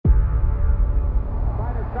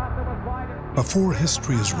Before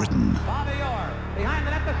history is written,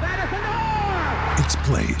 it's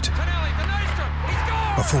played.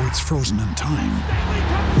 Before it's frozen in time,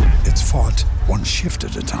 it's fought one shift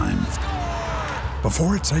at a time.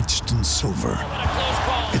 Before it's etched in silver,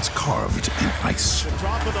 it's carved in ice.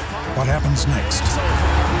 What happens next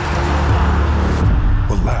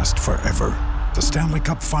will last forever. The Stanley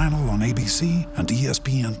Cup Final on ABC and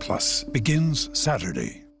ESPN Plus begins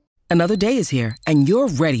Saturday. Another day is here, and you're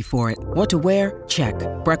ready for it. What to wear? Check.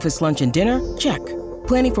 Breakfast, lunch, and dinner? Check.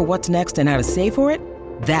 Planning for what's next and how to save for it?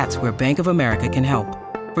 That's where Bank of America can help.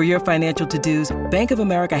 For your financial to-dos, Bank of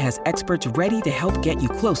America has experts ready to help get you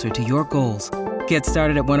closer to your goals. Get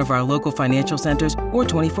started at one of our local financial centers or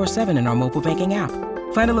 24/7 in our mobile banking app.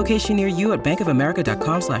 Find a location near you at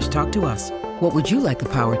bankofamerica.com/talktous. What would you like the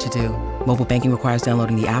power to do? Mobile banking requires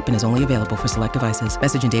downloading the app and is only available for select devices.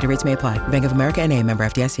 Message and data rates may apply. Bank of America N.A., member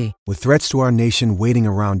FDIC. With threats to our nation waiting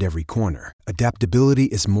around every corner, adaptability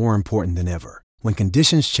is more important than ever. When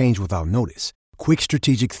conditions change without notice, quick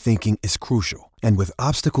strategic thinking is crucial. And with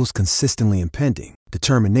obstacles consistently impending,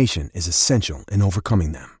 determination is essential in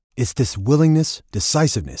overcoming them. It's this willingness,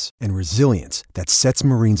 decisiveness, and resilience that sets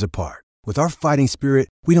Marines apart. With our fighting spirit,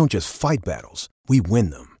 we don't just fight battles, we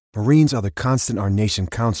win them. Marines are the constant our nation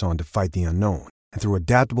counts on to fight the unknown. And through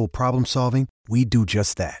adaptable problem solving, we do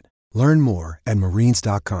just that. Learn more at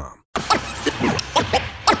Marines.com.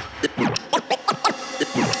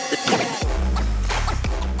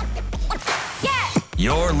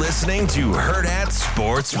 You're listening to Hurrdat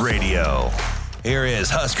Sports Radio. Here is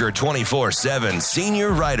Husker 24/7 senior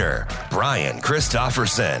writer, Brian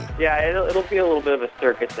Christopherson. Yeah, it'll be a little bit of a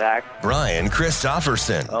circus act. Brian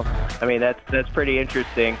Christopherson. Well, I mean, that's pretty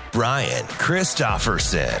interesting. Brian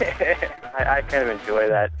Christopherson. I kind of enjoy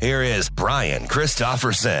that. Here is Brian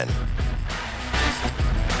Christopherson.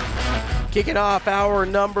 Kicking off hour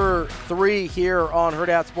number 3 here on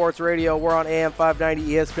Hurrdat Sports Radio. We're on AM 590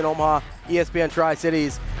 ESPN Omaha, ESPN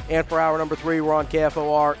Tri-Cities. And for hour number 3, we're on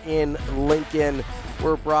KFOR in Lincoln.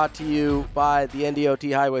 We're brought to you by the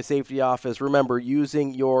NDOT Highway Safety Office. Remember,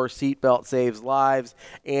 using your seatbelt saves lives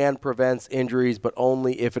and prevents injuries, but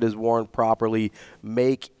only if it is worn properly.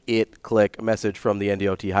 Make it click. A message from the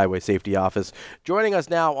NDOT Highway Safety Office. Joining us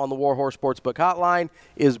now on the Warhorse Sportsbook Hotline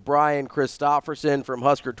is Brian Christopherson from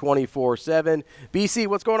Husker 24/7. BC,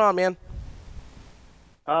 what's going on, man?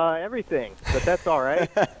 Everything, but that's all right.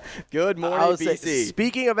 Good morning, BC.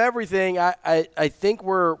 Speaking of everything, I think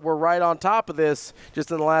we're right on top of this.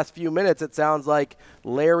 Just in the last few minutes, it sounds like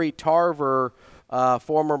Larry Tarver,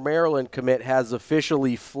 former Maryland commit, has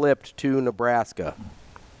officially flipped to Nebraska.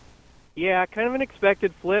 Yeah, kind of an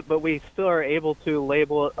expected flip, but we still are able to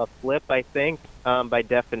label it a flip, I think, by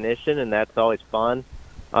definition, and that's always fun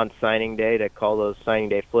on signing day to call those signing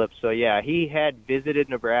day flips. So, yeah, he had visited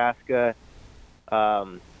Nebraska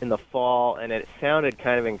in the fall, and it sounded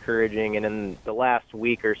kind of encouraging, and in the last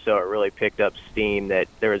week or so it really picked up steam that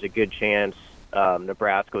there was a good chance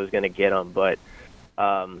Nebraska was going to get him. But,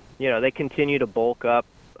 they continue to bulk up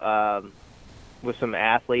with some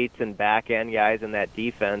athletes and back-end guys in that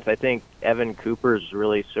defense. I think Evan Cooper's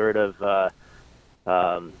really sort of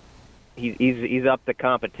he's up the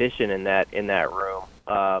competition in that room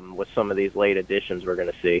with some of these late additions we're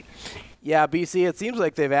going to see. Yeah, BC, it seems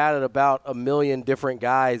like they've added about 1 million different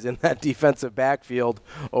guys in that defensive backfield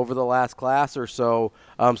over the last class or so.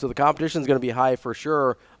 So the competition is going to be high for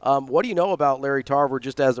sure. What do you know about Larry Tarver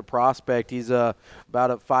just as a prospect? He's about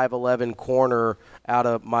a 5'11" corner out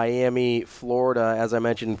of Miami, Florida, as I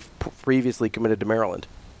mentioned, previously committed to Maryland.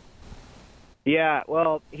 Yeah,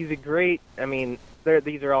 well, he's a great – I mean,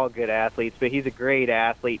 these are all good athletes, but he's a great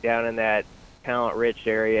athlete down in that talent-rich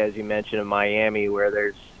area, as you mentioned, in Miami, where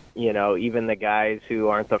there's, even the guys who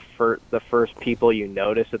aren't the first people you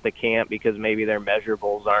notice at the camp because maybe their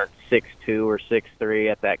measurables aren't 6'2" or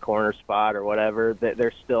 6'3" at that corner spot or whatever,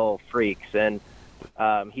 they're still freaks. And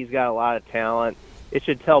he's got a lot of talent. It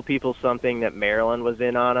should tell people something that Maryland was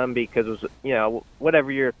in on him because, it was,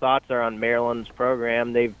 whatever your thoughts are on Maryland's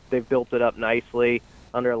program, they've built it up nicely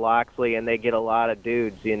under Loxley, and they get a lot of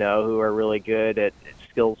dudes, who are really good at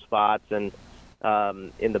skill spots and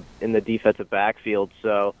in the defensive backfield.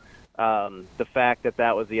 So the fact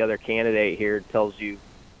that was the other candidate here tells you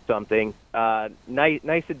something.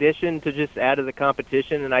 Nice addition to just add to the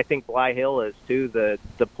competition, and I think Bly Hill is too, the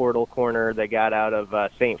portal corner they got out of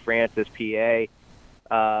St. Francis, PA,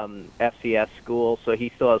 FCS school. So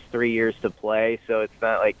he still has 3 years to play. So it's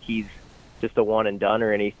not like he's just a one and done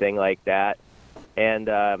or anything like that. And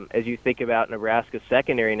as you think about Nebraska's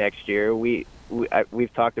secondary next year, we've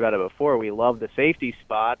talked about it before. We love the safety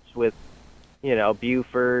spots with,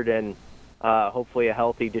 Buford and hopefully a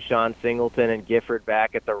healthy Deshaun Singleton and Gifford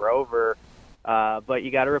back at the Rover. But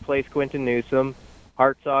you got to replace Quinton Newsome.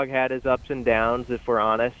 Hartzog had his ups and downs, if we're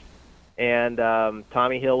honest. And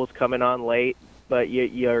Tommy Hill was coming on late. But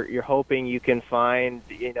you're hoping you can find,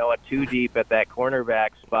 a two deep at that cornerback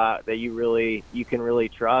spot that you can really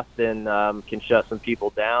trust and can shut some people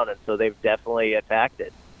down. And so they've definitely attacked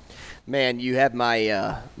it. Man, you have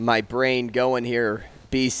my brain going here,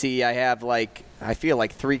 BC. I feel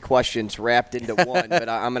like three questions wrapped into one, but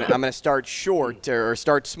I'm gonna start short or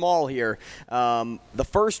start small here. The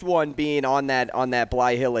first one being on that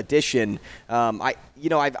Bly Hill edition.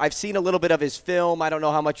 I've seen a little bit of his film. I don't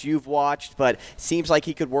know how much you've watched, but it seems like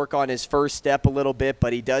he could work on his first step a little bit,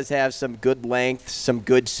 but he does have some good length, some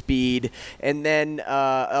good speed. And then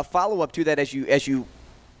a follow-up to that as you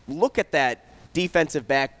look at that defensive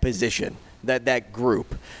back position, that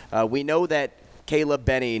group. We know that Caleb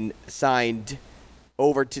Benning signed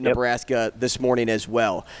over to Nebraska this morning as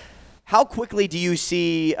well. How quickly do you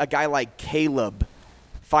see a guy like Caleb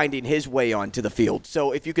finding his way onto the field?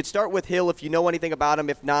 So if you could start with Hill, if you know anything about him.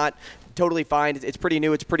 If not, totally fine. It's pretty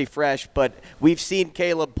new. It's pretty fresh. But we've seen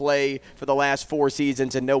Caleb play for the last 4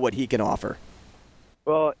 seasons and know what he can offer.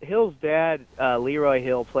 Well, Hill's dad, Leroy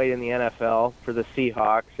Hill, played in the NFL for the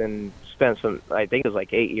Seahawks and spent I think it was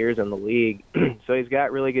like 8 years in the league. So he's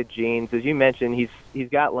got really good genes. As you mentioned, he's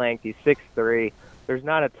got length. He's 6'3". There's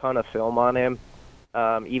not a ton of film on him,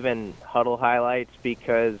 even huddle highlights,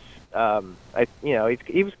 because he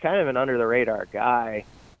was kind of an under the radar guy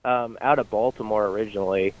out of Baltimore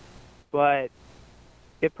originally, but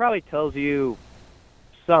it probably tells you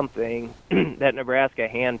something that Nebraska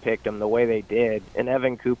handpicked him the way they did, and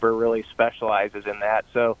Evan Cooper really specializes in that.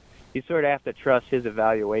 So you sort of have to trust his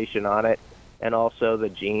evaluation on it, and also the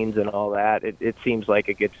genes and all that. It seems like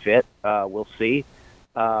a good fit. We'll see.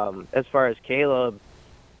 As far as Caleb,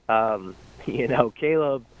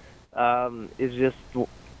 Caleb is just Bo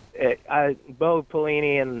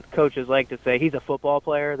Pelini and coaches like to say he's a football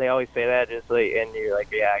player. They always say that, and you're like,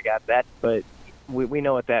 yeah, I got that, but we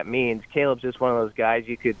know what that means. Caleb's just one of those guys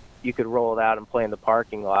you could roll it out and play in the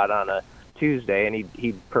parking lot on a Tuesday, and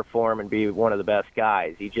he'd perform and be one of the best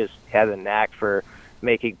guys. He just has a knack for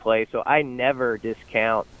making plays. So I never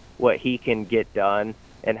discount what he can get done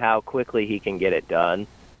and how quickly he can get it done.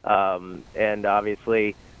 And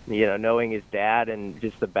obviously, knowing his dad and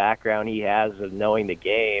just the background he has of knowing the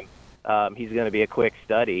game, he's going to be a quick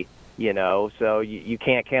study, so you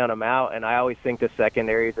can't count him out. And I always think the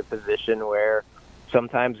secondary is a position where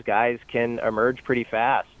sometimes guys can emerge pretty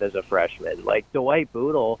fast as a freshman. Like Dwight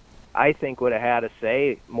Boodle, I think would have had a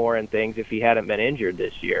say more in things if he hadn't been injured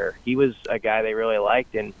this year. He was a guy they really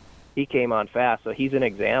liked, and he came on fast. So he's an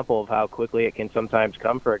example of how quickly it can sometimes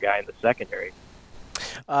come for a guy in the secondary.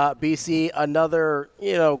 BC, another,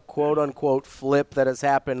 quote-unquote flip that has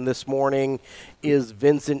happened this morning is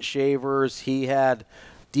Vincent Shavers. He had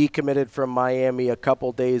decommitted from Miami a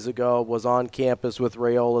couple days ago, was on campus with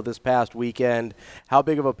Raiola this past weekend. How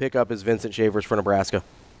big of a pickup is Vincent Shavers for Nebraska?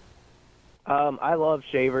 I love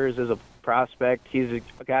Shavers as a prospect. He's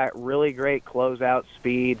a guy, really great closeout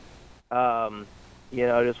speed.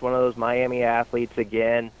 Just one of those Miami athletes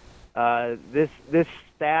again. This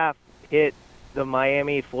staff hit the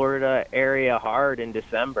Miami, Florida area hard in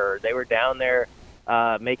December. They were down there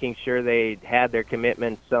making sure they had their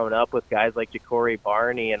commitments sewn up with guys like Ja'Cory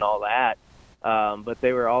Barney and all that. But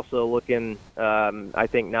they were also looking, I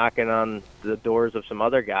think, knocking on the doors of some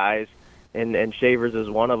other guys. And Shavers is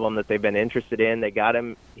one of them that they've been interested in. They got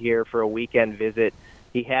him here for a weekend visit.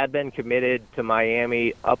 He had been committed to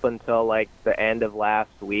Miami up until like the end of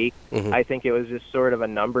last week. Mm-hmm. I think it was just sort of a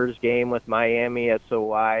numbers game with Miami as to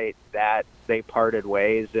why that they parted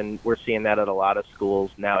ways, and we're seeing that at a lot of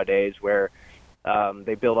schools nowadays where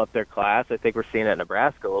they build up their class. I think we're seeing it at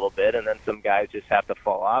Nebraska a little bit, and then some guys just have to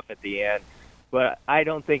fall off at the end. But I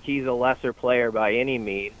don't think he's a lesser player by any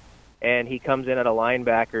means, and he comes in at a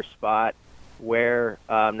linebacker spot where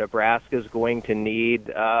Nebraska's going to need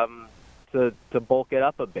to bulk it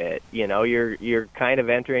up a bit. You're kind of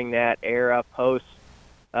entering that era post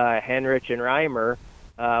Henrich and Reimer,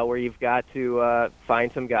 where you've got to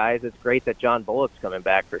find some guys. It's great that John Bullock's coming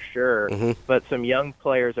back for sure, mm-hmm. but some young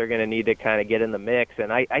players are going to need to kind of get in the mix,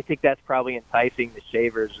 and I think that's probably enticing the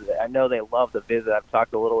Shavers. I know they love the visit. I've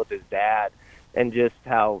talked a little with his dad and just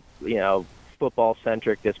how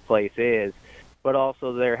football-centric this place is, but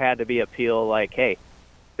also there had to be appeal like, hey,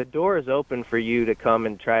 the door is open for you to come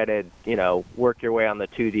and try to, work your way on the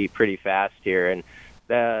 2D pretty fast here. And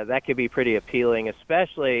that could be pretty appealing,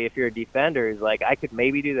 especially if you're a defender who's like, I could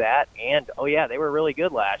maybe do that. And, oh, yeah, they were really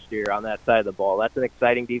good last year on that side of the ball. That's an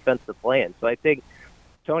exciting defense to play in. So I think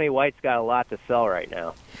Tony White's got a lot to sell right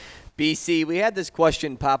now. BC, we had this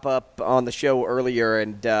question pop up on the show earlier,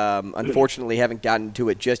 and unfortunately haven't gotten to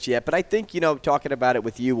it just yet. But I think, talking about it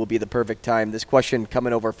with you will be the perfect time. This question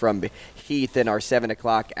coming over from Heath in our 7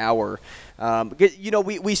 o'clock hour.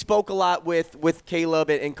 We spoke a lot with Caleb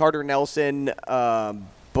and Carter Nelson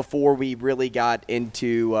before we really got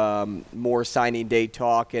into more signing day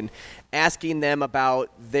talk and asking them about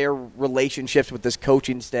their relationships with this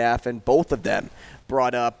coaching staff, and both of them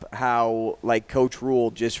brought up how, Coach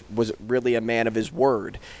Rule just was really a man of his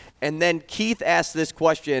word. And then Keith asked this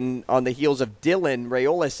question on the heels of Dylan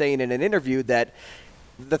Raiola saying in an interview that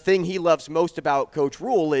the thing he loves most about Coach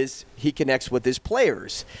Rule is he connects with his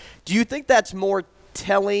players. Do you think that's more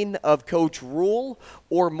telling of Coach Rule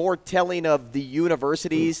or more telling of the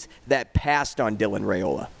universities that passed on Dylan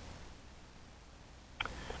Raiola?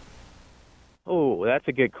 Oh, that's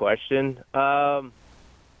a good question.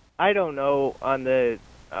 I don't know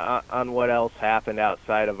on what else happened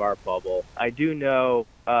outside of our bubble. I do know,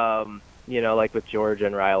 like with Georgia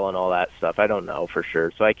and Ryle and all that stuff, I don't know for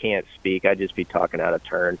sure, so I can't speak. I'd just be talking out of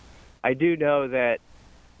turn. I do know that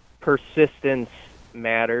persistence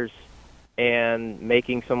matters, and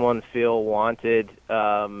making someone feel wanted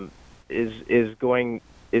is going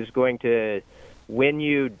to win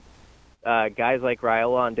you guys like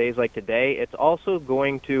Riola on days like today. It's also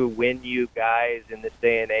going to win you guys in this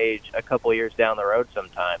day and age a couple years down the road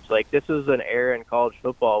sometimes. This is an era in college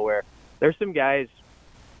football where there's some guys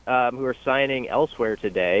who are signing elsewhere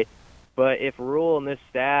today, but if Rule and this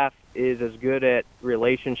staff is as good at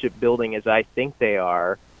relationship building as I think they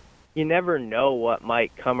are, you never know what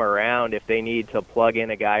might come around if they need to plug in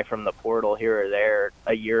a guy from the portal here or there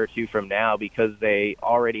a year or two from now, because they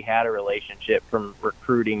already had a relationship from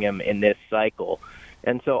recruiting him in this cycle.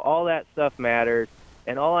 And so all that stuff matters.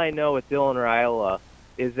 And all I know with Dylan Raiola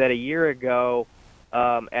is that a year ago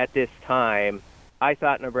at this time, I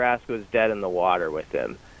thought Nebraska was dead in the water with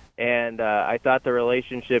him. And I thought the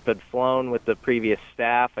relationship had flown with the previous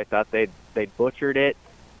staff. I thought they'd butchered it.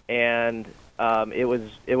 And it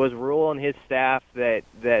was Rule and his staff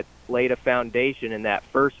that laid a foundation in that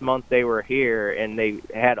first month they were here, and they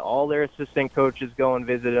had all their assistant coaches go and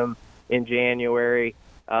visit them in January.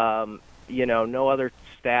 No other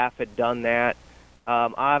staff had done that.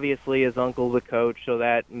 Obviously, his uncle's a coach, so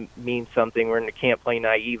that means something. We can't play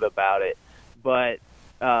naive about it. But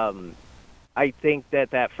I think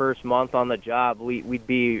that first month on the job, we'd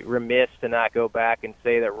be remiss to not go back and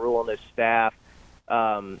say that Rule and his staff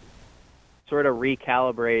sort of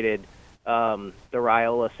recalibrated the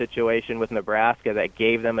Raiola situation with Nebraska that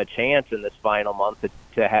gave them a chance in this final month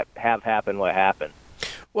to have happen what happened.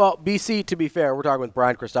 Well, BC, to be fair, we're talking with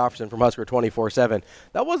Brian Christopherson from Husker 24/7.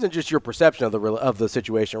 That wasn't just your perception of the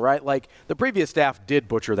situation, right? The previous staff did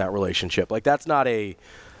butcher that relationship. That's not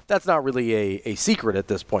really a secret at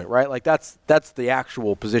this point, right? That's the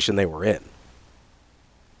actual position they were in.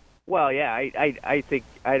 Well, yeah,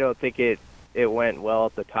 I don't think it went well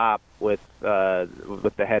at the top with the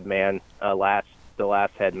head man, the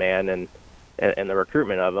last head man, and the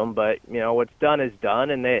recruitment of him. But what's done is done,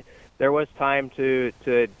 and there was time to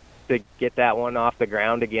get that one off the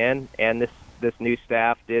ground again. And this new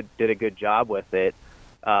staff did a good job with it.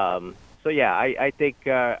 So yeah, I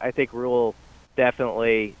think Rule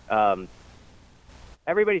definitely.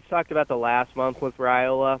 Everybody's talked about the last month with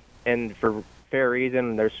Raiola, and for fair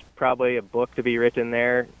reason. There's probably a book to be written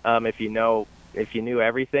there if you knew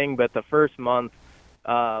everything. But the first month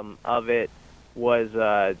of it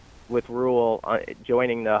was with Rule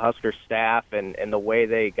joining the Husker staff, and the way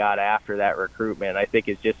they got after that recruitment, I think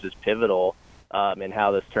is just as pivotal in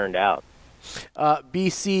how this turned out.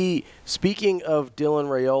 BC, speaking of Dylan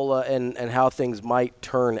Raiola and how things might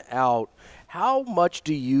turn out, how much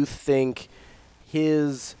do you think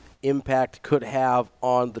his impact could have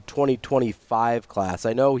on the 2025 class?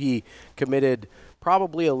 I know he committed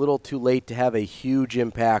probably a little too late to have a huge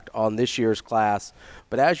impact on this year's class,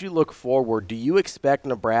 but as you look forward, do you expect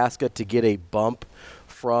Nebraska to get a bump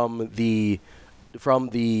from the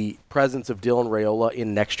presence of Dylan Raiola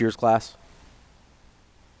in next year's class?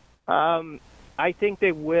 I think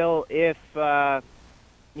they will if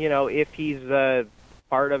he's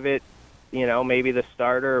part of it. Maybe the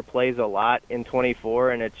starter plays a lot in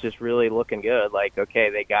 24, and it's just really looking good. Okay,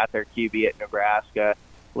 they got their QB at Nebraska.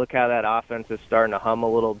 Look how that offense is starting to hum a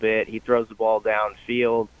little bit. He throws the ball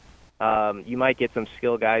downfield. You might get some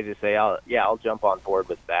skill guys who say, I'll jump on board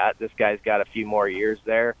with that. This guy's got a few more years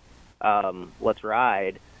there. Let's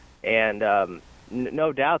ride. And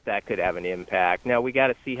no doubt that could have an impact. Now, we got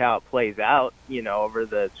to see how it plays out, over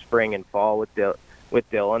the spring and fall with with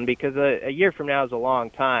Dylan, because a year from now is a long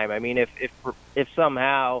time. I mean, if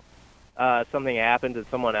somehow something happens and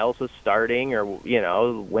someone else is starting, or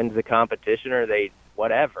wins the competition, or they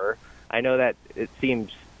whatever. I know that it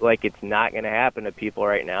seems like it's not going to happen to people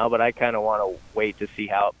right now, but I kind of want to wait to see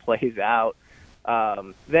how it plays out.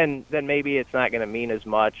 Then maybe it's not going to mean as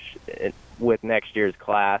much with next year's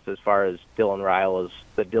class as far as the Dylan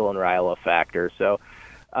Raiola factor. So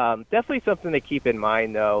definitely something to keep in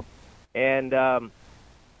mind, though. And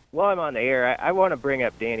while I'm on the air, I want to bring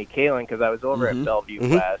up Danny Kaelin, because I was over at Bellevue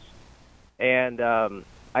West, and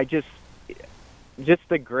I just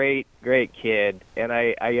a great kid, and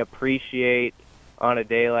I appreciate on a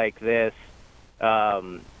day like this,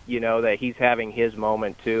 that he's having his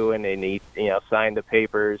moment too, and he signed the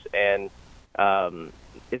papers and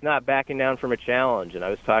is not backing down from a challenge. And I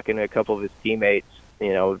was talking to a couple of his teammates,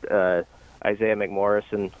 Isaiah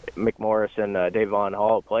McMorris and Davon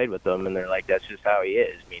Hall played with him, and they're like, that's just how he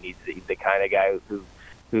is. I mean, he's the kind of guy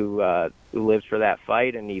who lives for that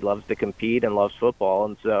fight, and he loves to compete and loves football,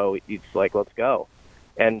 and so he's like, let's go.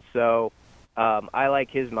 And so I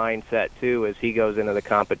like his mindset too as he goes into the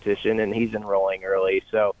competition, and he's enrolling early.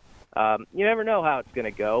 So you never know how it's going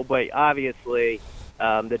to go, but obviously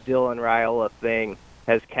the Dylan Raiola thing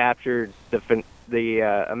has captured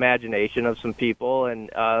the imagination of some people, and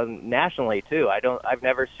nationally too. I've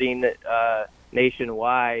never seen that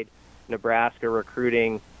nationwide Nebraska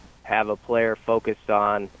recruiting have a player focused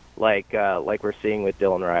on like we're seeing with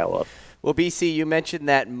Dylan Raiola. Well, BC, you mentioned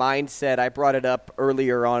that mindset. I brought it up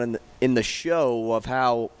earlier on in the show of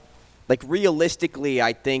how, like, realistically,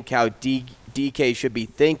 I think how DK should be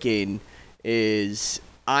thinking is,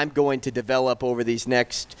 I'm going to develop over these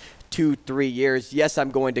next 2-3 years. Yes,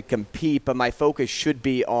 I'm going to compete, but my focus should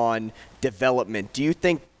be on development. Do you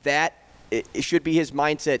think that it should be his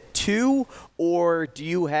mindset too, or do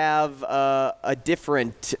you have a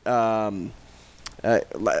different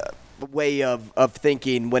way of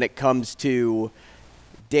thinking when it comes to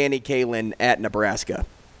Danny Kaelin at Nebraska?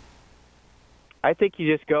 I think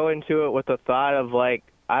you just go into it with the thought of, like,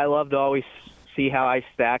 I love to always see how I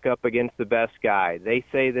stack up against the best guy. They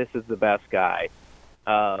say this is the best guy.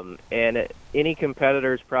 Any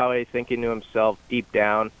competitor is probably thinking to himself deep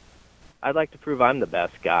down, I'd like to prove I'm the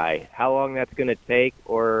best guy. How long that's going to take,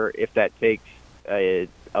 or if that takes a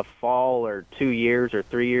fall or 2 years or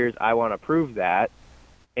 3 years, I want to prove that.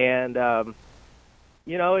 And,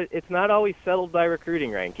 it's not always settled by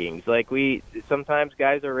recruiting rankings. Like, sometimes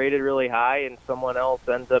guys are rated really high and someone else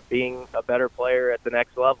ends up being a better player at the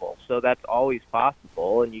next level. So that's always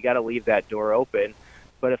possible, and you got to leave that door open.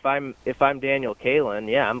 But if I'm Daniel Kaelin,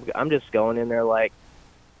 yeah, I'm just going in there like,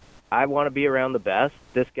 I want to be around the best.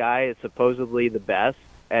 This guy is supposedly the best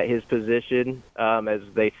at his position, as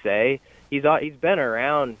they say. He's been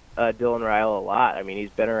around Dylan Raiola a lot. I mean,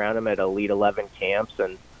 he's been around him at Elite 11 camps,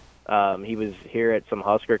 and he was here at some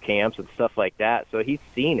Husker camps and stuff like that. So he's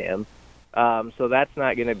seen him. So that's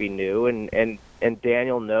not going to be new. And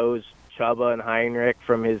Daniel knows Chubba and Heinrich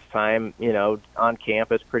from his time, on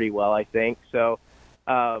campus pretty well, I think. So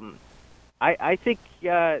I think,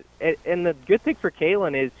 and the good thing for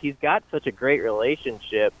Kaelin is he's got such a great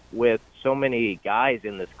relationship with so many guys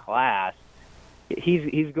in this class.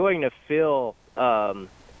 He's going to feel,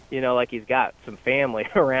 like he's got some family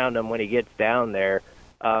around him when he gets down there,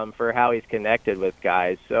 for how he's connected with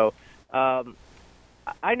guys. So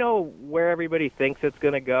I know where everybody thinks it's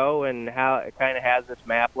going to go and how it kind of has this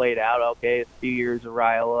map laid out. Okay, a few years of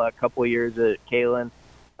Raiola, a couple of years of Kaelin.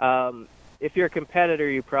 If you're a competitor,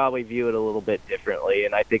 you probably view it a little bit differently,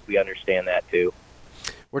 and I think we understand that too.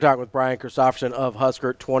 We're talking with Brian Christopherson of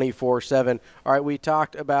Husker 24/7. All right, we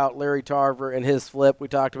talked about Larry Tarver and his flip. We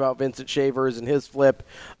talked about Vincent Shavers and his flip.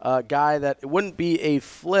 A guy that it wouldn't be a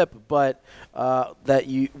flip, but that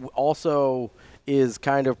you also is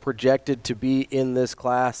kind of projected to be in this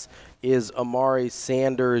class is Amari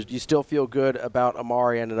Sanders. Do you still feel good about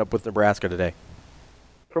Amari ending up with Nebraska today?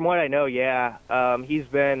 From what I know, yeah. He's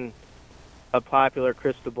been a popular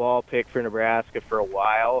crystal ball pick for Nebraska for a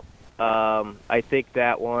while. I think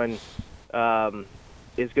that one is going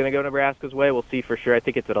to go Nebraska's way. We'll see for sure. I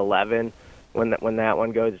think it's at 11 when that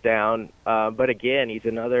one goes down. But again, he's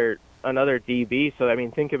another DB. So I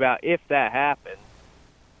mean, think about if that happens.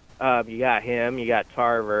 You got him, you got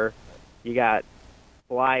Tarver, you got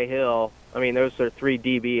Bly Hill. I mean, those are 3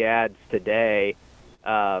 DB adds today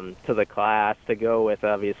to the class to go with,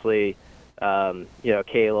 obviously,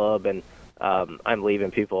 Caleb, and I'm leaving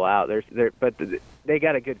people out. But they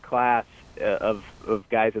got a good class of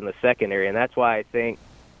guys in the secondary, and that's why I think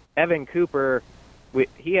Evan Cooper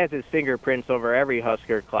he has his fingerprints over every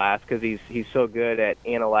Husker class because he's so good at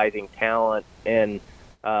analyzing talent, and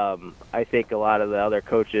I think a lot of the other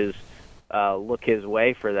coaches look his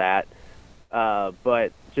way for that.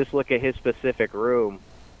 But just look at his specific room.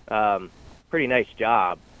 Pretty nice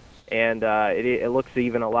job. And it looks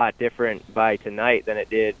even a lot different by tonight than it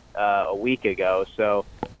did a week ago. So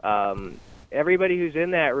everybody who's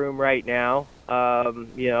in that room right now, there's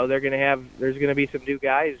going to be some new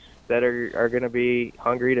guys that are going to be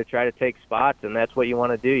hungry to try to take spots, and that's what you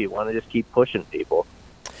want to do. You want to just keep pushing people.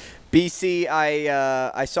 BC,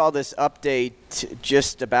 I saw this update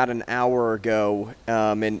just about an hour ago,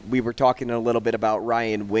 and we were talking a little bit about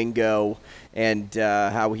Ryan Wingo and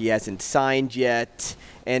how he hasn't signed yet.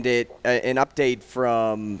 And an update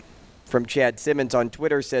from Chad Simmons on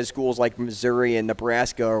Twitter says schools like Missouri and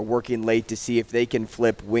Nebraska are working late to see if they can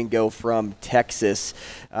flip Wingo from Texas.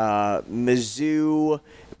 Mizzou,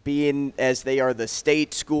 being as they are the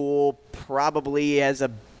state school, probably has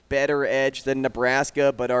a better edge than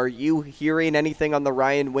Nebraska, but are you hearing anything on the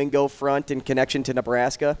Ryan Wingo front in connection to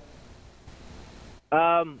Nebraska?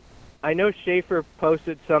 I know Schaefer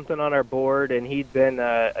posted something on our board, and he'd been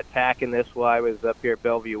attacking this while I was up here at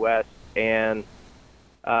Bellevue West, and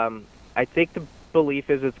I think the belief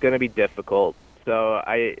is it's going to be difficult. So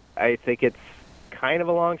I think it's kind of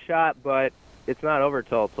a long shot, but it's not over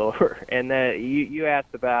till it's over. And then you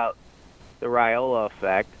asked about the Raiola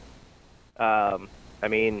effect. I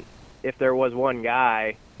mean, if there was one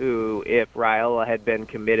guy who, if Raiola had been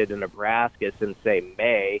committed to Nebraska since, say,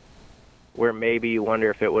 May, where maybe you wonder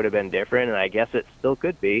if it would have been different, and I guess it still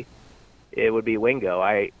could be, it would be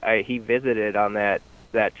Wingo. He visited on that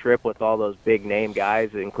trip with all those big-name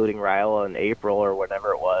guys, including Raiola in April or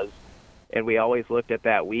whenever it was, and we always looked at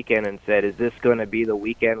that weekend and said, is this going to be the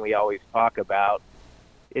weekend we always talk about?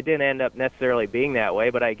 It didn't end up necessarily being that way,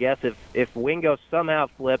 but I guess if Wingo somehow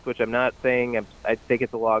flipped, which I'm not saying, I think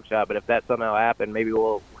it's a long shot, but if that somehow happened, maybe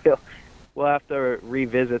we'll have to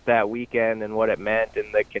revisit that weekend and what it meant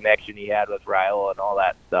and the connection he had with Raiola and all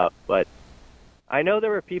that stuff. But I know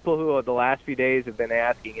there were people who the last few days have been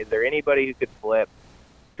asking, is there anybody who could flip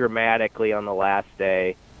dramatically on the last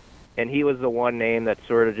day? And he was the one name that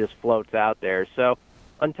sort of just floats out there. So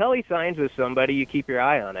until he signs with somebody, you keep your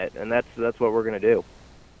eye on it, and that's what we're going to do.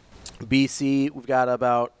 BC, we've got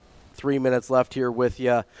about 3 minutes left here with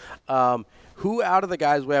you. Who out of the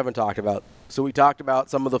guys we haven't talked about? So we talked about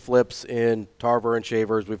some of the flips in Tarver and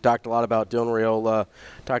Shavers. We've talked a lot about Dylan Raiola,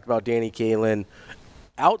 talked about Danny Kaelin.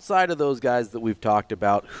 Outside of those guys that we've talked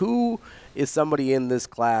about, who is somebody in this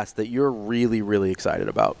class that you're really, really excited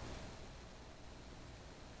about?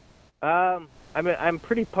 I'm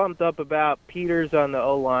pretty pumped up about Peters on the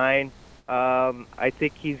O-line. I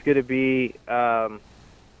think he's going to be a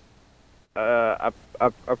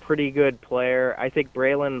pretty good player. I think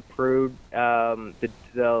Braylon Prude,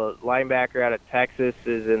 the linebacker out of Texas,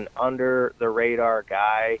 is an under-the-radar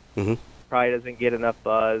guy. Mm-hmm. Probably doesn't get enough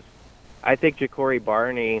buzz. I think Ja'Cory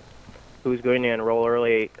Barney, who's going to enroll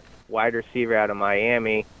early, wide receiver out of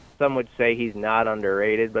Miami, some would say he's not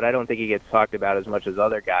underrated, but I don't think he gets talked about as much as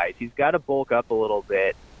other guys. He's got to bulk up a little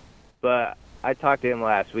bit, but I talked to him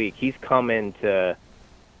last week. He's come into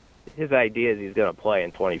his idea is he's going to play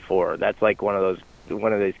in 24. That's like one of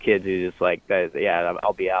those kids who's just like, yeah,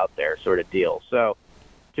 I'll be out there sort of deal. So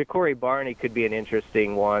Ja'Cory Barney could be an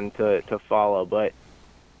interesting one to follow, but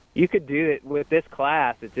you could do it with this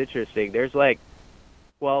class. It's interesting. There's like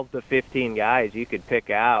 12 to 15 guys you could pick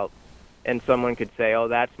out, and someone could say, oh,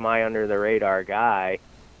 that's my under-the-radar guy.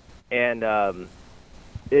 And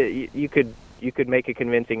you could make a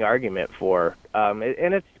convincing argument for.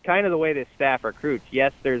 And it's kind of the way this staff recruits.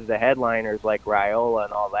 Yes, there's the headliners like Raiola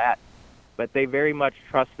and all that, but they very much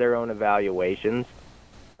trust their own evaluations.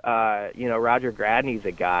 Roger Gradney's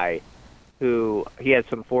a guy who he has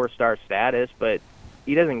some 4-star status, but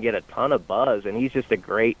he doesn't get a ton of buzz, and he's just a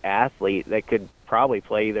great athlete that could probably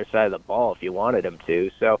play either side of the ball if you wanted him to.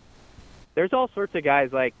 So there's all sorts of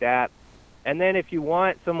guys like that. And then if you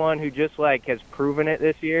want someone who just has proven it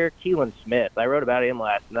this year, Keelan Smith. I wrote about him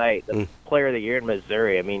last night, the player of the year in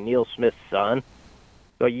Missouri. I mean, Neil Smith's son.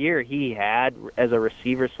 The year he had as a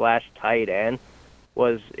receiver/tight end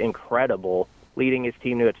was incredible, leading his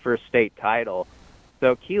team to its first state title.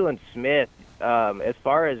 So Keelan Smith, as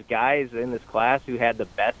far as guys in this class who had the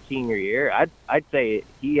best senior year, I'd say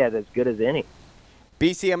he had as good as any.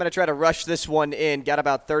 BC, I'm going to try to rush this one in. Got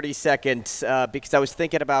about 30 seconds because I was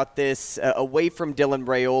thinking about this away from Dylan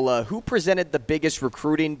Raiola. Who presented the biggest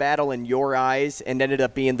recruiting battle in your eyes and ended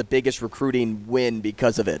up being the biggest recruiting win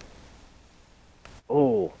because of it?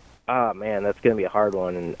 Oh, man, that's going to be a hard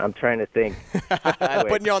one, and I'm trying to think. I'm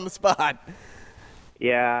putting you on the spot.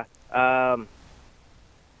 Yeah.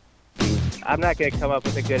 I'm not going to come up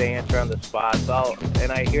with a good answer on the spot,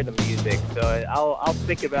 and I hear the music, so I'll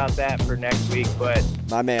think about that for next week. But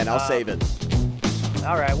my man, I'll save it.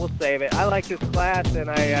 All right, we'll save it. I like this class, and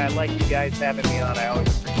I like you guys having me on. I always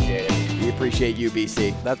appreciate it. We appreciate you,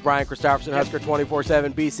 BC. That's Brian Christopherson, Husker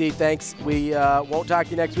 24/7. BC, thanks. We won't talk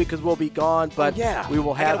to you next week because we'll be gone, but we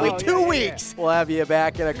will have you 2 weeks. We'll have you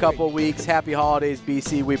back in a couple weeks. Happy holidays,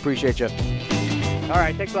 BC. We appreciate you. All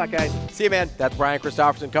right, thanks a lot, guys. See you, man. That's Brian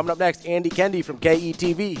Christopherson. Coming up next, Andy Kendi from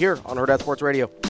KETV here on Herd at Sports Radio.